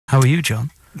How are you,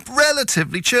 John?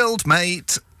 Relatively chilled,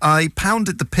 mate. I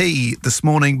pounded the pee this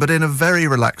morning, but in a very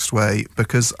relaxed way,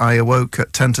 because I awoke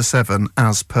at 10 to 7,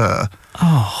 as per.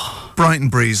 Oh. Bright and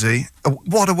breezy.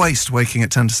 What a waste waking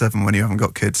at 10 to 7 when you haven't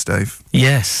got kids, Dave.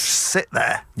 Yes. Sit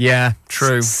there. Yeah,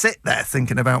 true. Sit there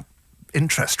thinking about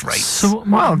interest rates. So,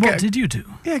 what did you do?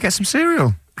 Yeah, get some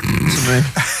cereal.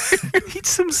 Eat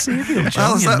some cereal,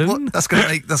 John. That's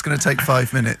going to take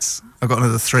 5 minutes. I've got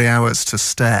another 3 hours to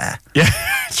stare. Yeah,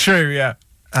 true, yeah.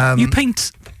 You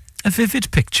paint a vivid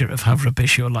picture of how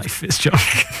rubbish your life is, John.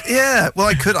 Yeah, well,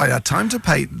 I had time to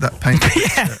paint the picture.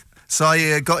 Yeah. So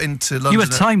I got into London. You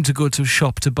had time to go to a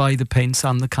shop to buy the paints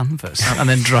and the canvas, and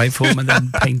then drive home and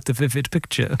then paint the vivid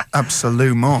picture.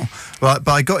 Absolument. But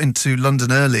I got into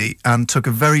London early and took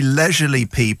a very leisurely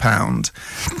pee pound,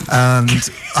 and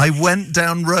I went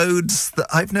down roads that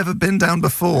I've never been down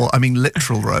before. I mean,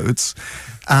 literal roads.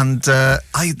 And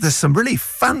there's some really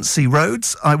fancy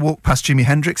roads. I walked past Jimi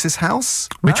Hendrix's house.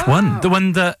 Which one? The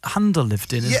one that Handel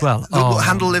lived in as well?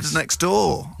 Handel lives next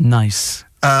door. Nice.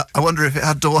 I wonder if it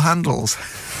had door handles.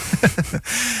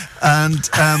 And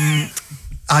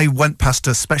I went past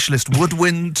a specialist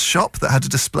woodwind shop that had a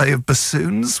display of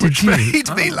bassoons, which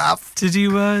made me laugh. Did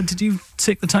you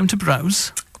take the time to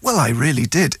browse? Well, I really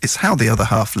did. It's how the other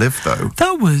half lived, though.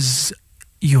 That was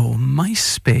your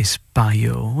MySpace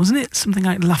bio, wasn't it? Something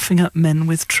like laughing at men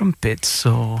with trumpets,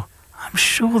 or I'm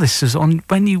sure this is on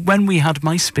when we had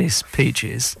MySpace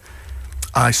pages.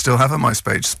 I still have a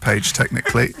MySpace page,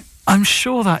 technically. I'm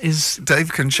sure that is...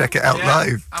 Dave can check it out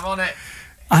live. I'm on it.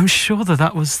 I'm sure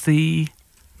that was the...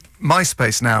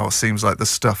 MySpace now seems like the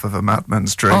stuff of a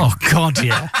madman's dream. Oh, God,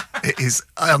 yeah. It is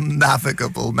a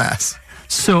unnavigable mess.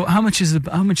 So how much is a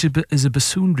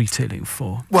bassoon retailing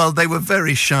for? Well, they were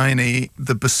very shiny,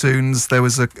 the bassoons. There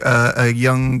was a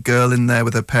young girl in there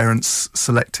with her parents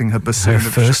selecting her bassoon. Her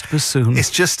first bassoon.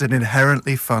 It's just an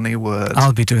inherently funny word.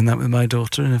 I'll be doing that with my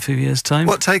daughter in a few years' time.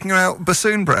 What, taking her out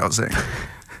bassoon browsing?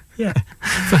 Yeah,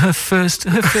 for her first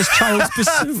child's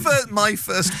bassoon. My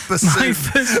first bassoon. My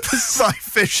first bassoon. By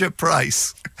Fisher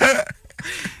Price.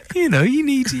 You know,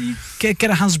 you get a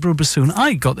Hasbro bassoon.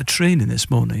 I got the training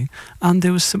this morning, and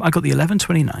there was I got the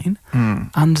 1129,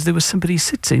 and there was somebody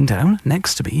sitting down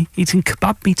next to me eating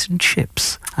kebab meat and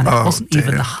chips, and it wasn't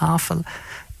even the half a...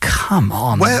 Come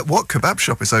on. What kebab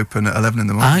shop is open at 11 in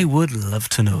the morning? I would love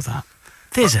to know that.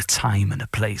 There's a time and a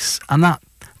place, and that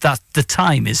the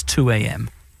time is 2 a.m.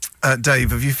 Dave,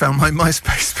 have you found my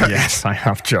MySpace page? Yes, I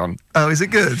have, John. Oh, is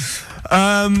it good?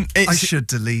 I should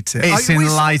delete it. It's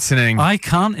enlightening. I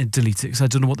can't delete it because I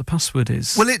don't know what the password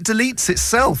is. Well, it deletes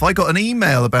itself. I got an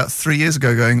email about 3 years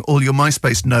ago going, all your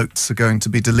MySpace notes are going to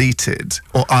be deleted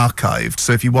or archived,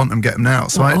 so if you want them, get them now.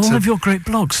 So all of your great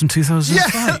blogs from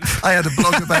 2005. Yeah, I had a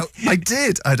blog about...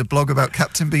 I had a blog about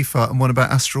Captain Beefheart and one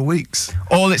about Astral Weeks.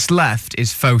 All that's left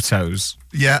is photos.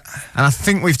 Yeah. And I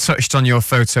think we've touched on your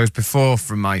photos before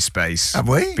from MySpace. Have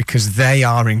we? Because they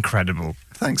are incredible.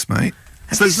 Thanks, mate.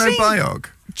 So there's no biog?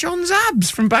 John's abs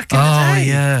from back in the day. Oh,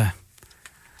 yeah.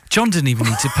 John didn't even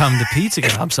need to pound the pee to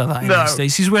get abs like that in these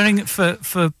days. He's wearing it for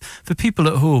people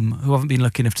at home who haven't been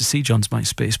lucky enough to see John's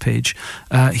MySpace page.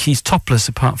 He's topless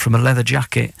apart from a leather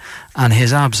jacket, and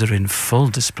his abs are in full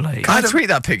display. Can I tweet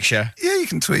that picture? Yeah, you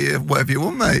can tweet it whatever you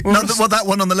want, mate. That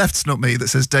one on the left's not me that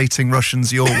says dating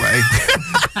Russians your way.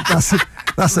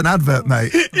 That's an advert,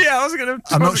 mate. Yeah, I was going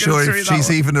to... I'm not sure if she's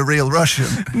even a real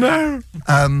Russian. No.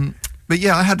 But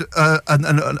yeah, I had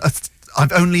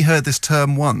I've only heard this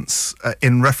term once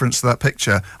in reference to that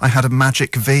picture. I had a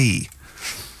magic V,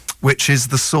 which is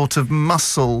the sort of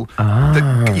muscle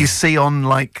that you see on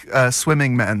like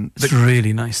swimming men. It's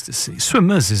really nice to see.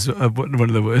 Swimmers is one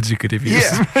of the words you could have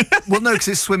used. Yeah. Well, no, because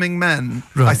it's swimming men.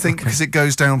 Right, I think because it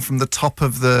goes down from the top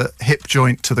of the hip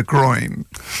joint to the groin,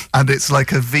 and it's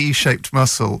like a V-shaped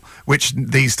muscle, which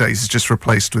these days is just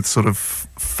replaced with sort of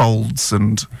folds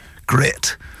and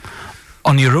grit.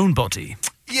 On your own body?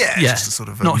 Yeah, just a sort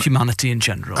of... not humanity in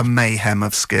general. A mayhem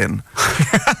of skin.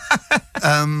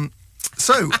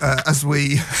 So, as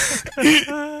we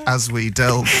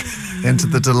delve into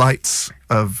the delights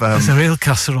of... There's a real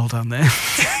casserole down there.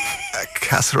 A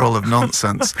casserole of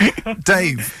nonsense.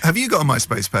 Dave, have you got a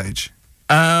MySpace page?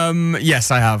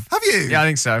 Yes, I have. Have you? Yeah, I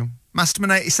think so.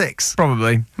 Masterman 86?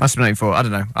 Probably. Masterman 84. I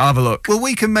don't know. I'll have a look. Well,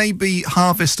 we can maybe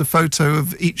harvest a photo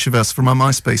of each of us from our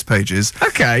MySpace pages.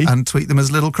 Okay. And tweet them as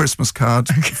a little Christmas card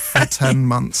for 10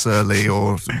 months early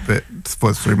or a bit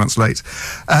for 3 months late.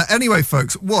 Anyway,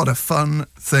 folks, what a fun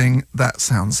thing that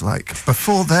sounds like.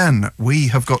 Before then, we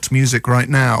have got music right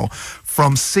now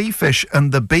from Seafish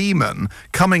and the Beeman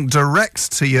coming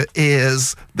direct to your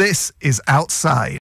ears. This is Outside.